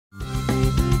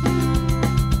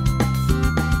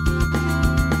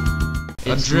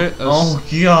Oh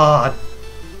God!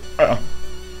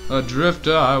 A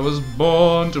drifter, I was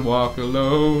born to walk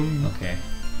alone. Okay.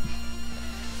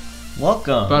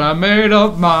 Welcome. But I made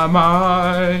up my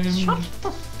mind. Shut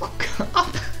the fuck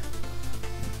up.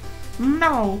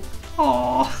 No.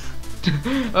 Oh.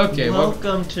 Okay.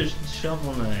 Welcome to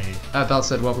Shovel Knight. I thought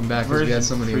said welcome back because we had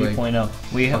so many like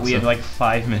 3.0. We had like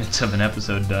 5 minutes of an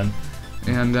episode done.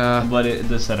 And but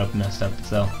the setup messed up.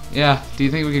 So yeah. Do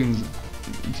you think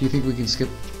we can skip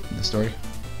the story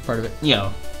part of it?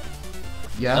 Yeah.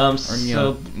 Yeah. I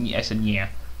said yeah.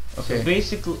 Okay. So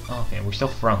basically, okay, we're still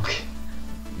Frunk.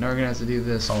 Now we're gonna have to do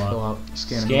this. Hold up.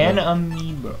 Scan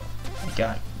amiibo. I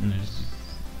got it.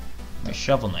 My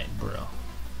Shovel Knight, bro.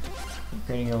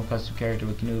 Creating your own custom character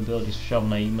with new abilities for Shovel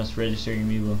Knight, you must register your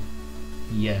amiibo.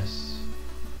 Yes.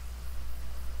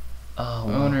 Oh.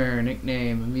 Wow. Owner,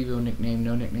 nickname, amiibo nickname,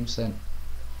 no nickname sent.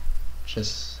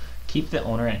 Just keep the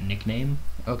owner at nickname.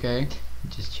 Okay.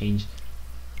 Just change.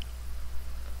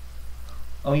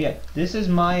 Oh yeah, this is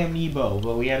my amiibo,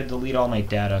 but we had to delete all my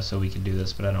data so we could do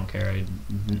this, but I don't care.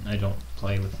 I don't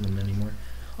play with them anymore.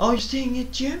 Oh, you're saying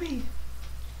it, Jimmy.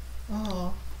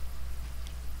 Oh.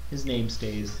 His name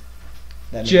stays.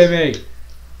 Jimmy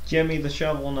the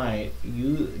Shovel Knight.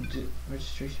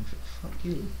 Registration. Fuck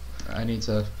you. I need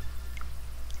to.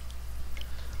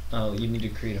 Oh, you need to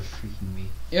create a freaking me.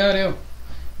 Yeah, I do.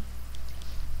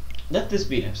 Let this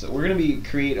be an episode. We're gonna be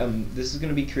this is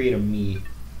gonna be create a me.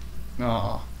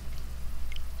 Aw.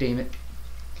 Damn it.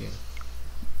 Okay.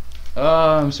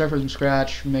 Start from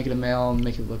scratch, make it a male, and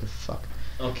make it look a fuck.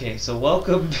 Okay, so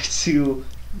welcome to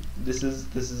this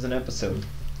is an episode.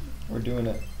 We're doing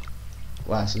it.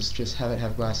 Glasses. Just have it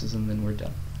have glasses and then we're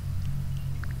done.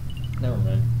 Never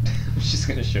mind. I'm just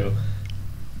gonna show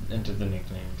enter the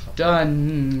nickname.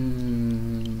 Done.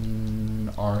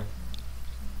 R.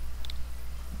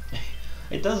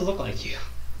 It does look like you.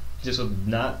 Just with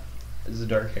not the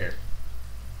dark hair.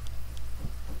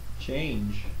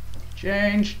 Change.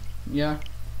 Yeah.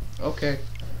 Okay.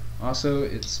 Also,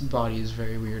 its body is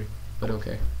very weird, but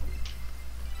okay.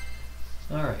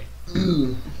 Alright.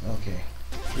 Okay.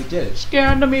 We did it.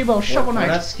 Scan amiibo, Shovel Knight.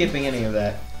 We're not skipping any of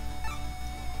that.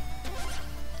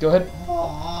 Go ahead.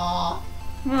 Aww.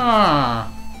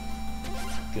 Ah.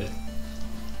 Good.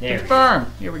 There Confirm.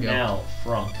 Here we go. Now,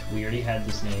 Frunk. We already had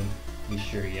this name. Be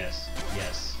sure, yes.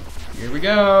 Here we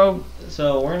go.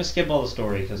 So we're gonna skip all the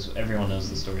story because everyone knows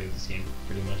the story of this game,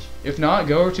 pretty much. If not,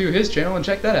 go over to his channel and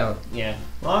check that out. Yeah.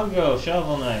 Long ago,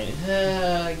 Shovel Knight.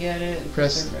 I get it.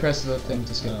 Press the thing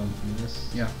to skip. This.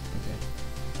 Yeah. Okay.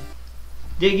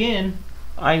 Dig in.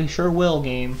 I sure will,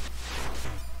 game.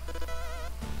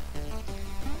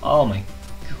 Oh my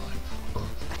god. Oh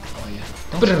yeah.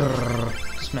 Don't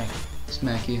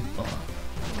Smack you. Oh.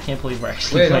 I can't believe we're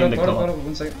actually Wait, playing hold the on,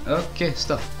 1 second. Okay,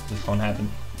 stuff. The phone happened.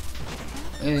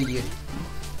 Yeah. At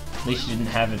least you didn't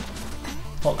have it.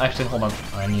 Well, actually, hold on.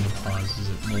 I need to pause. Is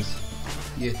it this?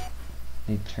 Yeah.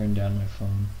 I need to turn down my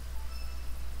phone.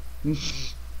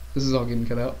 This is all getting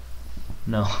cut out.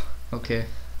 No. Okay.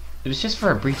 It was just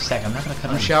for a brief sec. I'm not gonna cut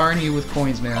it. I'm showering you with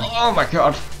coins, man. Oh my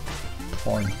god.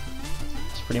 Porn.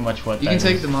 It's pretty much what you can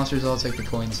take the monsters, I'll take the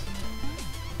coins.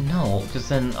 No, because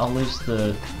then I'll lose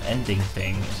the ending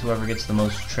thing. It's whoever gets the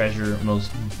most treasure,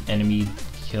 most enemy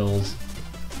kills,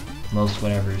 most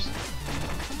whatevers.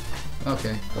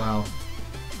 Okay, wow.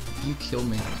 You killed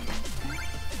me.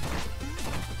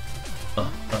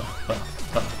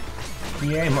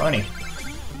 Yay, money.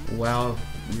 Wow,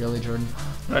 really, Jordan?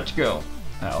 Let's go.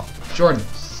 Ow. Jordan!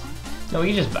 No,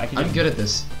 you just back. I'm good at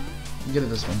this. I'm good at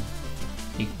this one.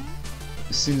 You.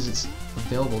 As soon as it's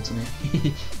available to me.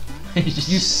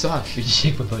 You suck. You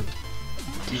shake my butt.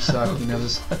 You suck, you know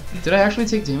this. Did I actually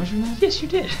take damage from that? Yes, you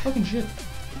did. Fucking shit.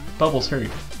 Bubbles hurt.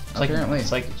 Apparently.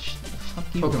 It's like, fuck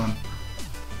you. Pokemon.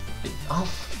 Oh.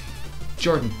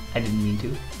 Jordan. I didn't mean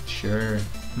to. Sure. I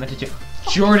meant to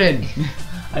Jordan!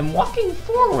 I'm walking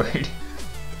forward.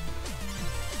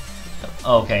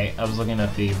 Okay, I was looking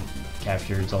at the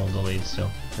capture. It's all delayed still.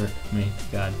 For me,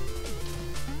 God.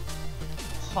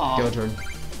 Go, Jordan.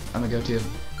 I'm gonna go too.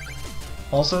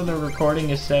 Also, the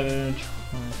recording is 7.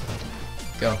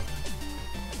 Go.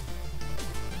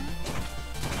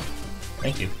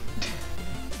 Thank you.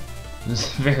 This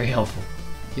is very helpful.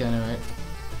 Yeah, I know, right?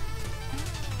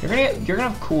 You're gonna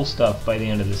have cool stuff by the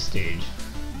end of this stage.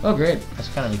 Oh, great. That's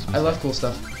kind of makes me. I love cool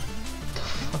stuff.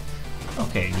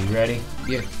 Okay, you ready?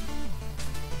 Yeah.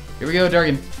 Here we go,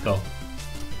 Dargan. Go.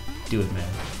 Do it, man.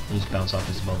 You just bounce off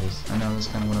his bubbles. I know, that's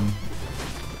kind of what I'm...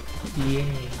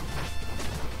 Yay.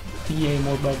 Yay,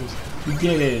 more bubbles. You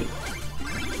did it.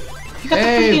 You got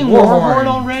Hey, the freaking Warhorn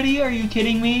already? Are you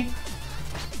kidding me?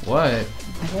 What?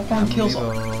 Warhorn kills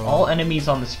Amiibo. all enemies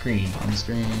on the screen. On the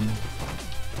screen.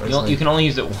 You can only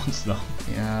use it once though.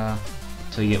 Yeah.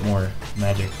 Until you get more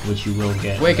magic, which you will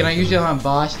get. Wait, can I use it on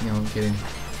boss? No, I'm kidding.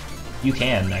 You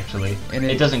can actually. And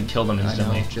it doesn't kill them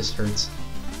instantly. I know, it just hurts.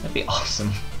 That'd be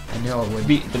awesome. I know it would.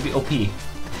 That'd be OP.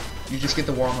 You just get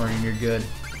the Warhorn and you're good.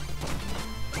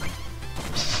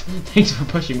 Thanks for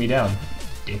pushing me down,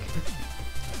 dick.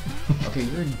 Okay,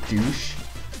 you're a douche.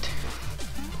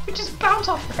 We just bounce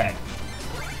off your head.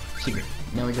 Secret.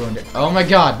 Now we go into. Oh my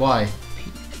god, why?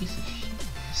 Piece of shit.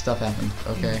 Stuff happened.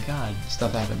 Okay. Oh my god.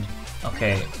 Stuff happened.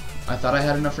 Okay. I thought I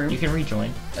had enough room. You can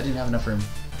rejoin. I didn't have enough room.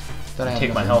 Thought I had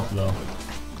Take enough my room. health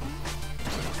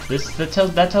though.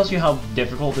 That tells you how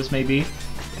difficult this may be,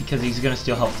 because he's gonna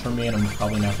steal health from me, and I'm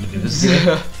probably not gonna do this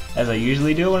as I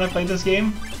usually do when I play this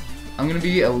game. I'm gonna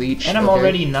be a leech. And I'm okay?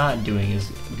 already not doing as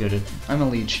good at. I'm a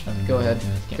leech. Go ahead.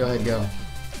 Go ahead. Go.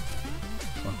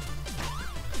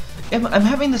 I'm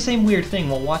having the same weird thing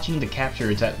while watching the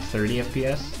capture. It's at 30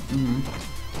 FPS.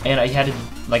 And I had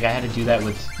to do that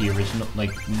with the original,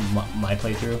 like my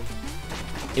playthrough.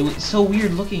 It was so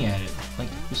weird looking at it. Like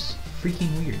it was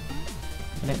freaking weird.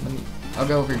 Let me. I'll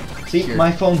go over See, here.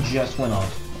 my phone just went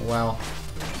off. Wow.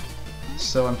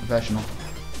 So unprofessional.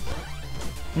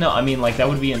 No, I mean like that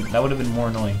would have been more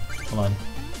annoying. Hold on.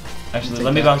 Actually, Take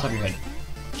let me that. bounce off your head.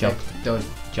 Jump, Okay, do it.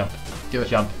 jump, Do it.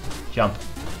 jump, jump,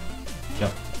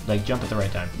 jump. Like jump at the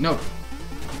right time. No.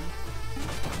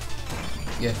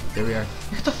 Yeah, there we are.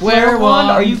 The flare one.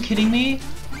 wand? Are you kidding me?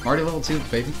 I'm already level 2,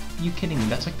 baby. Are you kidding me?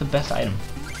 That's like the best item.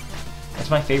 That's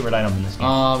my favorite item in this game.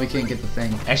 Oh, we can't get the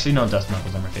thing. Actually, no, dust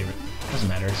knuckles are my favorite. Doesn't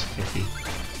matter. It's 50. Ow,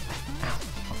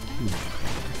 fuck you.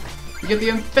 We get the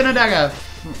infinite dagger.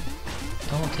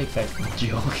 Don't take that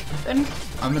joke.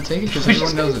 I'm gonna take it because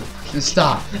everyone knows it. Just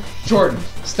stop, Jordan.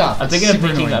 Stop. I'm It's thinking of super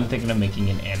making. annoying. I'm thinking of making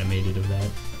an animated of that.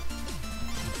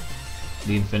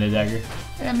 The infinite dagger.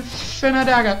 Infinite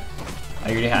dagger. I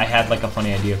had like a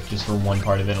funny idea just for one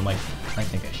part of it. I'm like, I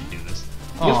think I should do this.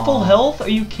 You have Aw. full health? Are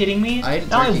you kidding me? I ate a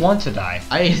Now I turkey. want to die.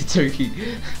 I ate a turkey.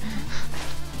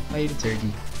 I ate a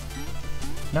turkey.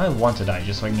 Now I want to die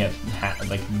just so I can get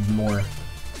like more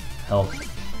health.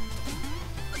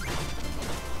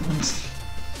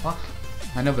 Fuck.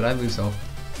 I know, but I lose health.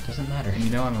 Doesn't matter. And you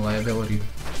know I'm a liability.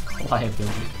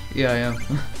 Liability. Yeah, I am.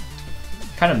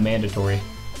 Kind of mandatory.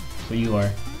 So you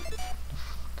are.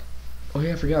 Oh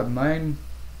yeah, I forgot. Mine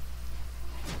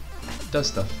does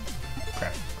stuff.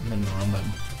 Crap. I'm in the wrong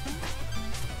button.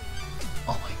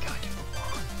 Oh my god,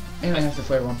 And I have the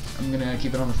flare one. I'm gonna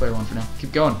keep it on the flare one for now.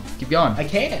 Keep going. Keep going. I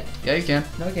can't. Yeah, you can.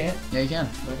 No, I can't. Yeah, you can.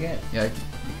 No, I can't. Yeah.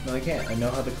 No, I can't. I know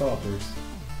how the co-op works.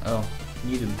 Oh.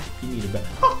 You need a bet.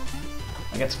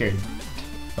 I got scared.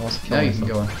 I almost killed Now you can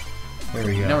myself. go on. There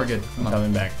we go. Now we're good. Come I'm on.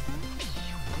 coming back.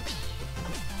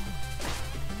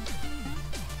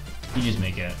 You just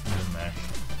make it. It doesn't matter.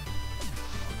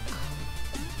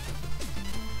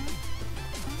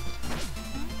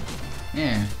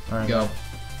 Yeah. Alright. Go.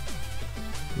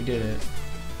 We did it.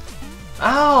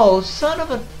 Ow! Son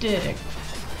of a dick!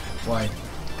 Why?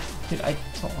 Dude, I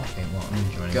don't. Okay, well, I'm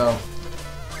gonna join it. Go.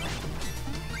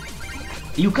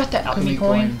 You got the alchemy Alchemy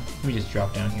coin? coin. Let me just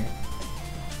drop down here.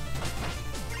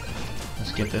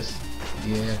 Let's get this.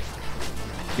 Yeah.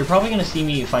 You're probably gonna see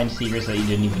me find secrets that you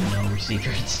didn't even know were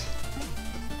secrets.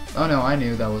 Oh no, I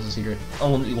knew that was a secret.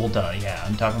 Oh, well, duh, yeah.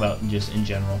 I'm talking about just in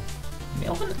general.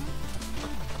 Melvin?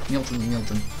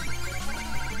 Milton.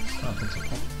 Oh, that's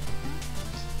okay.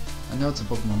 I know it's a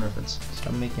Pokemon reference.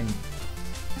 Stop making.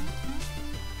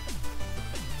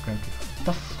 What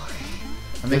the fuck?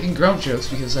 I'm making grump jokes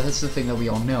because that's the thing that we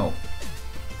all know.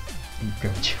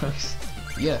 Grump jokes.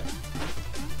 Yeah.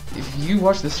 If you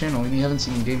watch this channel and you haven't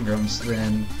seen Game Grumps,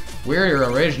 then we're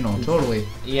your original, totally.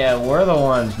 Yeah, we're the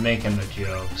ones making the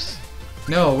jokes.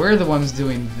 No, we're the ones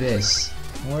doing this.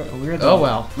 We're the Oh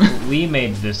well. We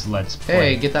made this Let's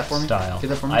Play Hey, get that for me. style. Get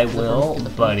that for me. I Get that for me. will, Get that for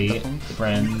me. buddy, Get that for me. Get that for me.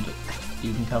 friend.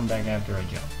 You can come back after I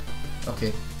jump.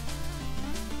 Okay.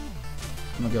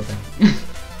 I'm gonna go there.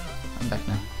 I'm back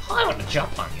now. I want to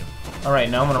jump on you. All right,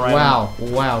 now I'm gonna ride. Wow,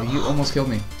 wow, you almost killed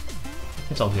me.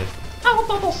 It's all good. Oh,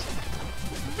 Bubbles!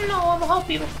 No, I'll help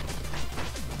you.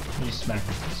 You just smack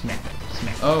it, smack it,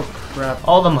 smack it. Oh crap.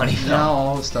 All the money fell. Now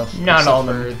all the stuff. Not except all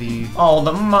for the All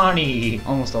the money.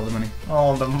 almost all the money.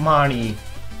 All the money.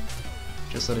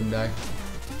 Just let him die.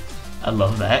 I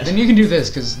love that. Then you can do this,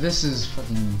 because this is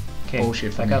fucking Okay,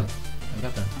 bullshit for back me. up. Back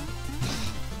up then.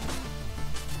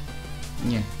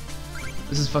 Yeah.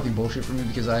 This is fucking bullshit for me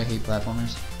because I hate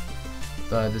platformers.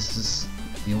 But this is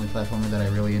the only platformer that I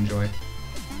really enjoy.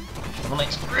 Shovel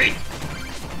Knight's great.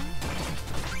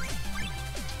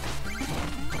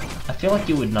 I feel like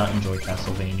you would not enjoy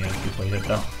Castlevania if you played it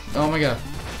though. Oh my god.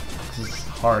 It's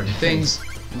hard. Things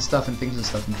and stuff and things and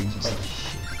stuff and things and stuff.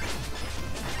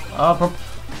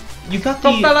 You got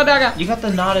Propeller dagger! You got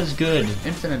the not as good.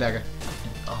 Infinite dagger.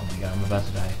 Oh my god, I'm about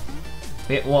to die.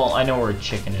 Wait, well, I know where a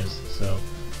chicken is, so.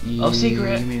 Oh,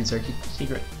 secret! You mean a turkey?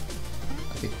 Secret.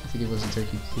 I think it was a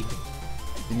turkey. Secret.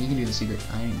 Then you can do the secret.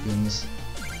 I ain't doing this.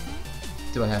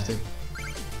 Do I have to?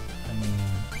 I mean,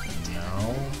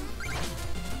 no.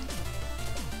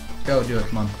 Go do it,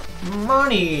 come on.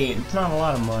 Money! It's not a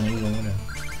lot of money, but whatever.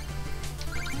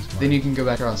 Then you can go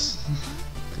back across.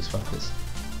 Cause fuck this.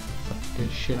 Fuck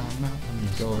this shit on now. I'm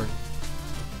gonna go over.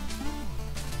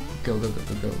 Go, go, go,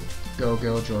 go, go. Go,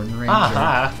 go, Jordan Ranger.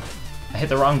 Aha! I hit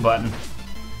the wrong button.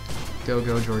 Go,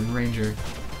 go, Jordan Ranger.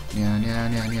 Yeah, yeah,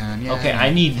 yeah, yeah, yeah. Okay, I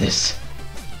need this.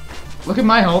 Look at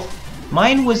my health.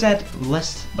 Mine was at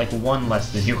less, like one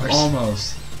less than yours.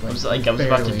 Almost. I was about to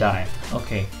barely. die.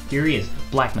 Okay, here he is,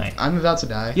 Black Knight. I'm about to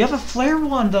die. You have a flare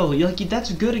wand though.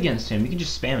 That's good against him. You can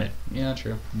just spam it. Yeah,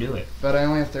 true. Do it. But I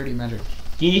only have 30 magic.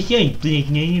 Isn't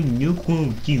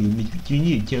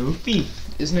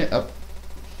Isn't it up?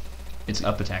 It's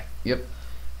up attack. Yep.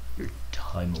 Your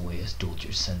time away has dulled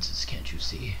your senses, can't you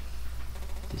see?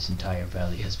 This entire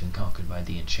valley has been conquered by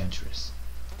the Enchantress,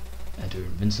 and her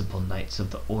invincible knights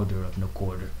of the Order of No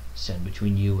Quarter stand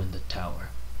between you and the tower.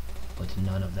 But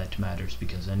none of that matters,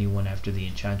 because anyone after the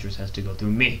Enchantress has to go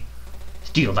through me.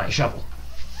 Steal thy shovel!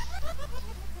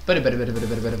 Ow,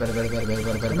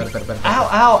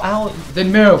 ow, ow!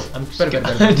 Then move! I'm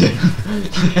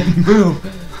move!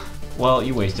 Well,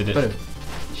 you wasted it.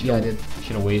 Yeah, I did.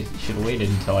 Should have waited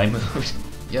until I moved.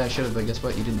 Yeah, I should have, but guess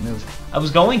what? You didn't move. I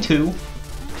was going to.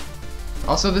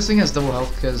 Also, this thing has double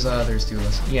health because there's two of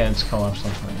us. Yeah, it's co-op, so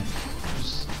that's fine.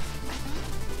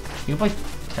 You can play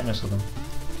tennis with them.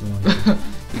 If you want to.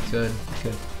 We could.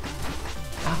 Good.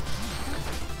 Ow.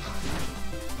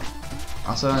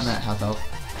 Also, I'm at half health.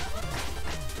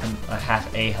 I'm a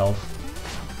half A health.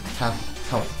 Half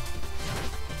health.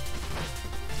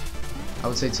 I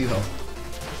would say 2 health.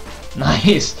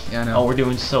 Nice! Yeah, I know. Oh, we're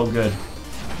doing so good.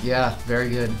 Yeah, very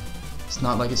good. It's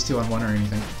not like it's 2 on 1 or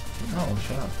anything. Oh,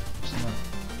 shut up.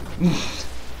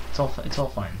 It's all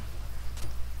fine.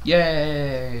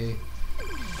 Yay!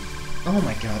 Oh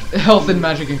my god. Health and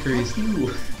magic increased.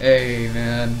 Ooh. Hey,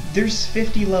 man. There's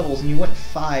 50 levels and you went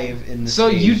 5 in the So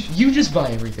stage. you just buy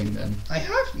everything then? I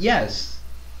have? Yes.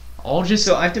 I'll just...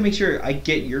 So I have to make sure I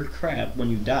get your crap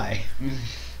when you die.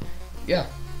 Yeah.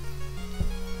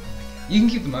 You can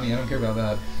keep the money, I don't care about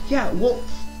that. Yeah, well,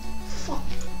 fuck.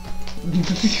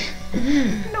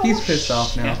 He's pissed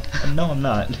off now. No, I'm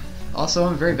not. Also,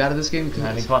 I'm very bad at this game because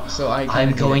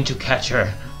I'm going to catch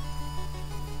her.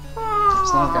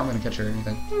 It's not like I'm gonna catch her or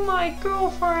anything. My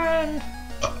girlfriend.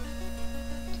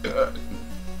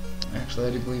 Actually, I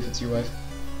do believe it's your wife.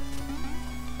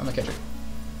 I'm gonna catch her.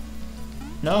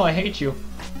 No, I hate you.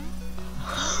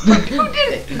 Who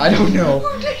did it? I don't know.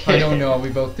 I don't know. We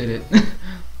both did it.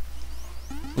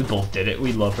 We both did it.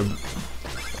 We love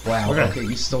her. Wow. Okay,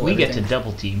 you stole We everything. get to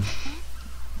double team.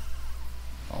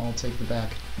 I'll take the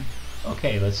back.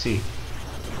 Okay, let's see.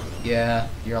 Yeah,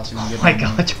 you're also gonna get. Oh my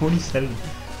god, 27.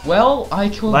 Well, I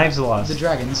killed Lives lost. the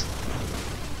dragons.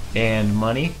 And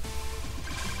money.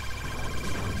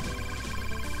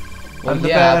 Well, I'm the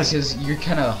yeah, best. because you're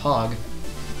kind of a hog.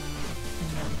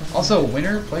 Also,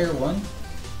 winner, player 1.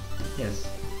 Yes.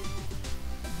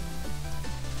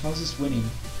 How's this winning?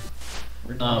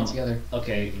 We're doing it together.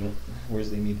 Okay, where's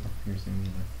the amiibo? Here's the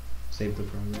amiibo. Save the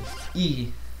progress.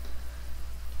 E.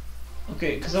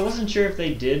 Okay, because I wasn't sure if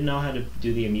they did know how to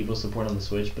do the amiibo support on the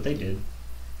Switch, but they did.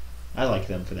 I like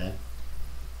them for that.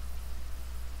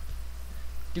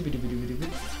 There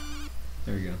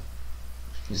we go.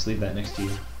 Just leave that next to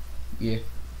you. Yeah.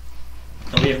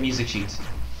 Oh, we have music sheets.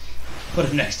 Put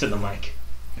it next to the mic.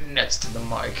 Next to the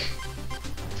mic.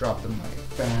 Drop the mic.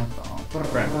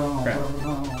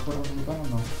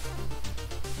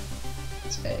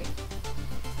 It's A.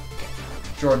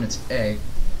 Jordan, it's A.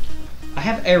 I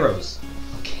have arrows.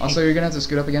 Okay. Also, you're gonna have to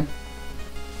scoot up again.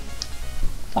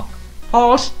 Fuck.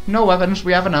 Horse, no weapons,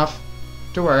 we have enough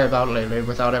to worry about lately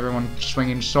without everyone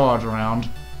swinging swords around.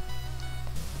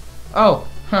 Oh,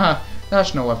 haha,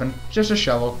 that's no weapon, just a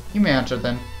shovel. You may answer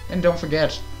then. And don't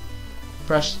forget,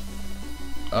 press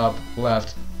up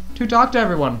left to talk to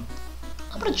everyone.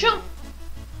 I'm gonna jump.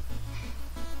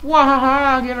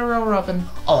 Wahaha, get a real weapon.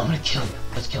 Oh, I'm gonna kill you.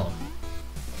 Let's kill him.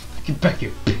 Get back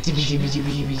here.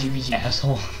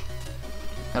 Asshole.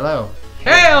 Hello.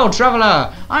 Hail,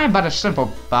 traveler! I am but a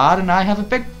simple bard, and I have a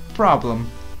big problem.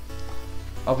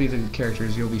 I'll be the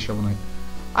characters, you'll be Shovel Knight.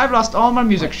 I've lost all my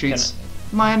music sheets.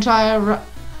 My entire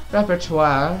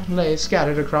repertoire lay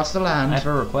scattered across the land. I have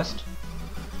a request.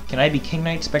 Can I be King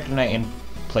Knight, Spectre Knight, and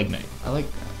Plague Knight? I'm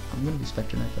gonna be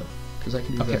Spectre Knight though, because I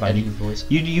can do Okay, that fine. editing voice.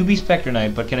 You be Spectre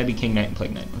Knight, but can I be King Knight and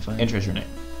Plague Knight? Fine. And Treasure Knight.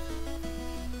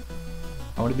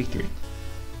 I want to be 3.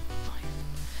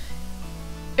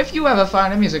 If you ever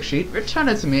find a music sheet, return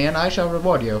it to me and I shall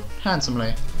reward you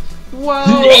handsomely. Whoa!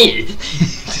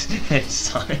 It's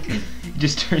Sonic. He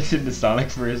just turns into Sonic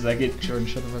for a second. Jordan,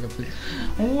 shut the fuck up, please.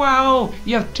 Wow!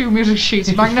 You have 2 music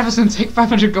sheets. Magnificent. Take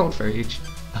 500 gold for each.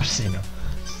 I'll just say no.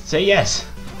 Say yes.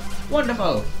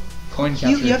 Wonderful. Coin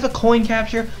capture. You have a coin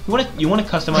capture. You wanna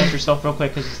customize yourself real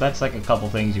quick because that's like a couple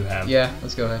things you have. Yeah,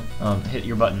 let's go ahead. Hit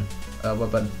your button. What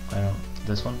button? I don't know.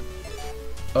 This one?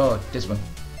 Oh, this one.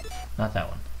 Not that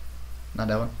one. Not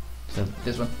that one. So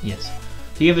This one. yes.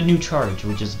 So you have a new charge,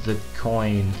 which is the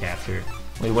coin capture.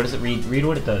 Wait, what does it read? Read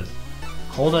what it does.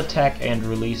 Hold attack and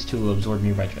release to absorb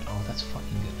nearby treasure. Oh, that's fucking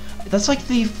good. That's like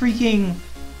the freaking.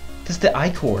 That's the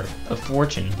I-core of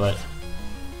fortune, but.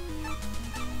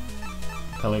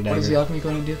 Color dagger. What is the alchemy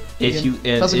going to do? If you.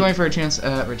 How's it going for a chance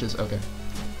at riches? Okay.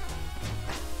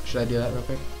 Should I do that real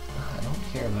quick? I don't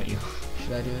care about you.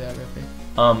 Should I do that real quick?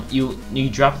 You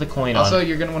drop the coin Also, on.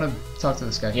 you're gonna want to talk to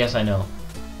this guy. Yes, I know.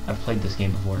 I've played this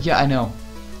game before. Yeah, I know.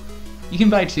 You can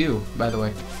buy 2, by the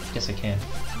way. Yes, I can.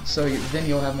 So then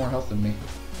you'll have more health than me.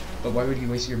 But why would you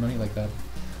waste your money like that?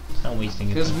 It's not wasting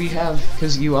it.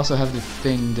 Because you also have the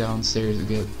thing downstairs to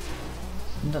get.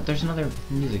 No, there's another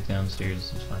music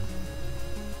downstairs. It's fine.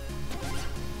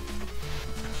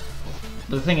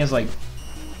 But the thing is, like,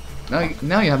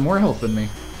 Now you have more health than me.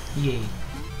 yay.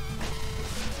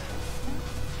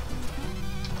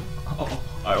 Oh,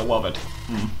 I love it.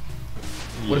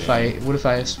 What if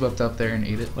I swept up there and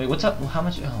ate it? Wait, what's up? How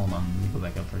much? Oh, hold on. Let me go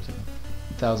back up for a second.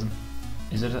 1,000.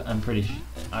 Is it? I'm pretty sure.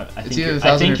 I It's think either you're,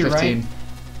 1,000 or you're 15. right.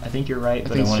 I think you're right,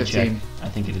 but I think want it's to check. 15. I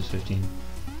think it is 15.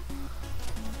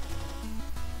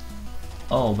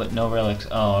 Oh, but no relics.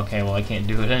 Oh, okay. Well, I can't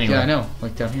do it anyway. Yeah, I know.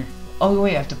 Like down here. Oh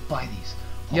wait, I have to buy these.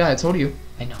 Oh, Yeah, I told you.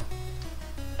 I know.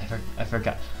 I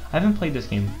forgot. I haven't played this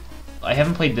game. I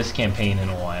haven't played this campaign in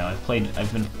a while. I've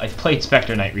played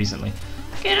Spectre Knight recently.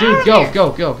 Get out Dude, of go, here! go,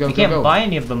 go, go, You go, can't go. buy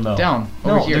any of them though. Down.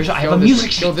 No, Over here. I have Go a this music way.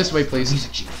 sheet. Go this way, please.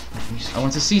 Music sheet. Music I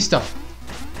want to see stuff.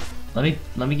 Let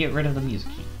me get rid of the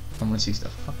music sheet. I want to see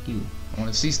stuff. Fuck you. I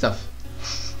want to see stuff.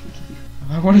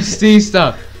 I want to see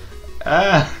stuff.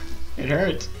 Ah, it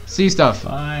hurts. See stuff.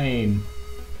 Fine.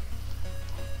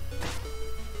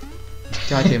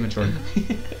 God damn it, Jordan.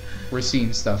 We're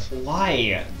seeing stuff. Why?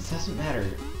 It doesn't matter.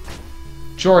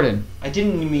 Jordan. I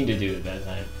didn't mean to do it that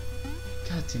time.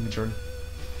 God damn it, Jordan.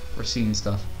 We're seeing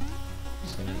stuff. I'm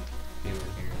just gonna be over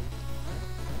here.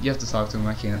 You have to talk to him.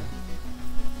 I can't.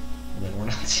 And then we're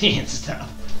not seeing stuff.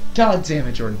 God damn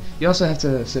it, Jordan. You also have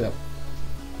to sit up.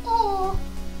 Oh.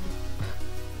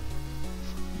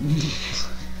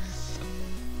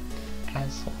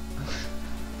 Asshole.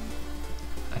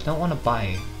 I don't want to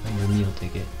buy your meal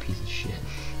ticket, piece of shit.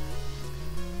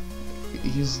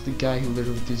 He's the guy who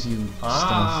literally gives you stuff.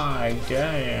 I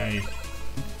died.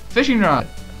 Fishing rod.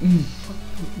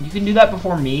 You can do that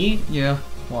before me? Yeah.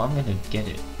 Well, I'm gonna get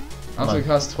it. Also, it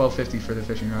costs $12.50 for the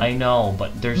fishing rod. I know,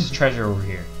 but there's treasure over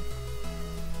here.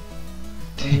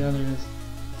 Oh, yeah, there is.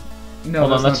 No,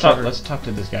 Hold on, that's not treasure. let's talk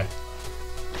to this guy.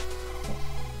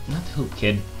 Not the hoop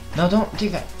kid. No, don't do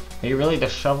that. Are you really the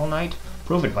shovel knight?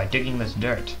 Prove it by digging this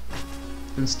dirt.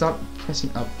 Then stop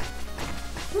pressing up.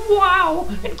 Wow!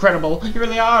 Incredible! You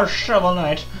really are shovel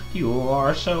knight. You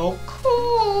are so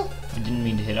cool. I didn't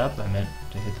mean to hit up. I meant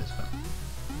to hit this one.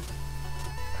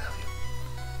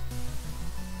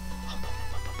 I love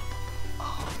you.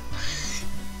 Oh.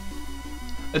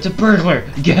 It's a burglar.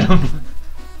 Get him.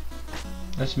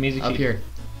 There's music Up sheet. here.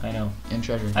 I know. In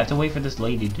treasure. I have to wait for this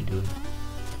lady to do it.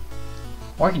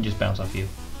 Or I can just bounce off you.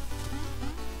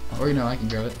 Or you know, I can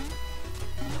grab it.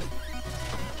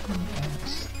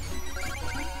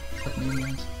 Fuck me,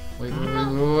 man.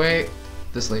 Wait.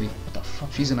 This lady. What the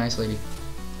fuck? She's a nice lady.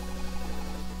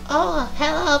 Oh,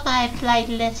 hello, my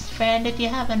flightless friend. If you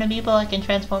have an amiibo, I can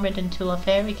transform it into a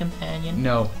fairy companion.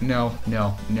 No. I don't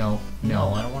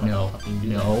want to fucking do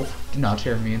No. Do not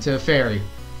turn me into a fairy.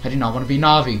 I do not want to be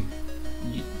Navi.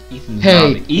 that. Ethan's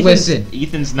Hey, Navi. listen.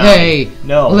 Ethan's Navi. Hey,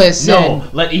 no. listen. No,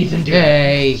 let Ethan do it.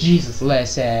 Hey, Jesus.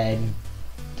 listen.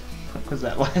 What was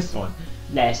that last one?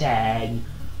 Listen.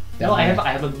 That No, one.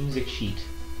 I have a music sheet.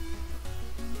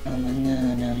 Oh,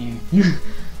 no, down here.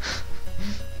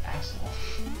 Asshole.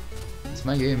 It's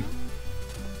my game.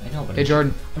 I know, but Hey,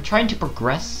 Jordan. I'm trying to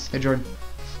progress. Hey, Jordan.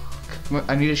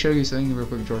 I need to show you something real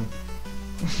quick, Jordan.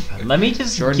 Let me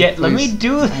just Jordan, let me please.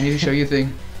 do I need to show you a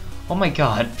thing. Oh my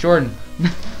god. Jordan.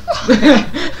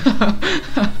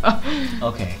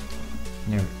 Okay.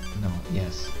 No,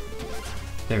 yes.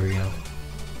 There we go.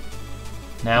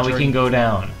 Now we can go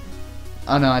down.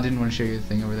 Oh no, I didn't want to show you the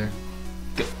thing over there.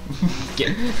 Go.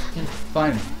 Get.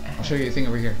 Fine, I'll show you the thing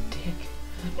over here. Dick.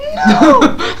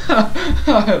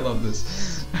 I love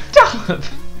this. Stop!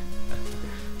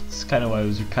 It's kind of why I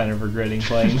was kind of regretting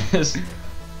playing this.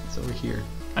 It's over here.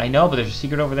 I know, but there's a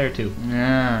secret over there too.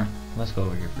 Yeah. Let's go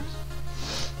over here first.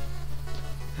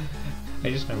 I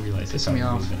just now realized it's Pissing me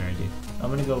probably off. a better idea. I'm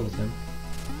gonna go with him.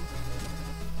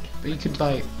 But you could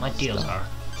buy. My deals stuff. are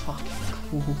fucking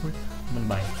cool. I'm gonna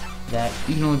buy that.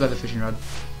 You can only buy the fishing rod.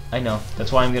 I know.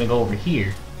 That's why I'm gonna go over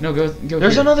here. No, go.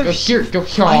 There's here. another Go here. Go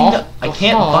here. I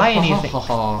can't buy anything.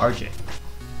 RJ,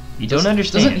 you don't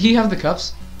understand. Doesn't he have the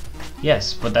cups?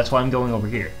 Yes, but that's why I'm going over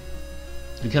here.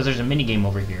 Because there's a mini game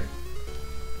over here.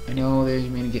 I know there's a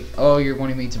mini game. Oh, you're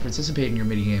wanting me to participate in your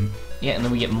mini game. Yeah, and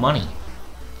then we get money.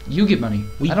 You get money.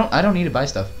 I don't need to buy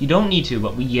stuff. You don't need to,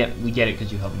 but we get it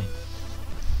because you helped me.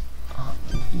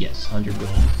 Yes, 100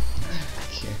 gold.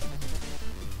 Okay.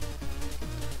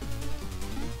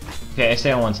 Okay, I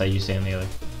stay on one side, you stay on the other.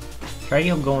 Try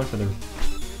going for the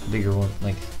bigger one,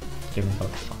 like different color.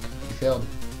 Fuck. You failed.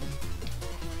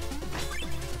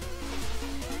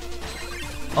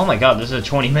 Oh my god, this is a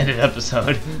 20-minute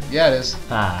episode. Yeah, it is.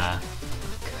 Ah.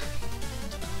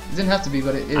 It didn't have to be,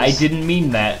 but it is. I didn't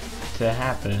mean that to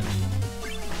happen.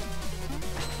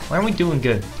 Why aren't we doing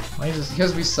good? Why is this?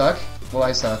 Because we suck. Well,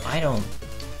 I suck. I don't.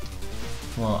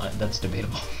 Well, that's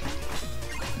debatable.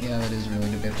 Yeah, that is really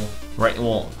debatable. Right,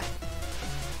 well.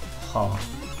 Huh.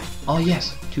 Oh,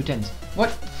 yes, 2 10s.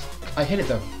 What? I hit it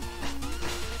though.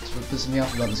 That's what pisses me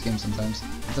off about this game sometimes.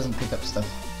 It doesn't pick up stuff.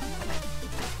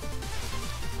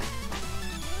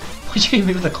 Why'd you hit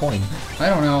me with a coin? I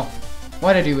don't know.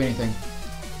 Why'd I do anything?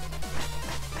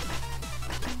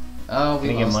 Oh, we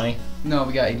Can I lost. get money? No,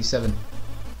 we got 87.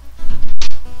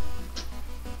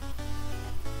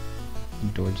 The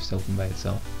door just opened by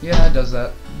itself. Yeah, it does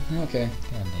that. Okay.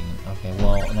 God dang it. Okay,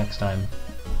 well, next time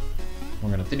we're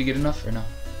gonna. Did you get enough or no?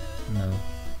 No.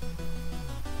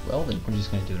 Well then, We're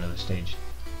just gonna do another stage.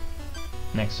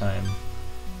 Next time,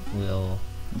 we'll.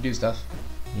 do stuff.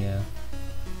 Yeah.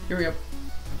 Here we go.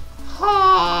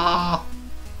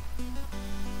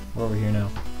 We're over here now.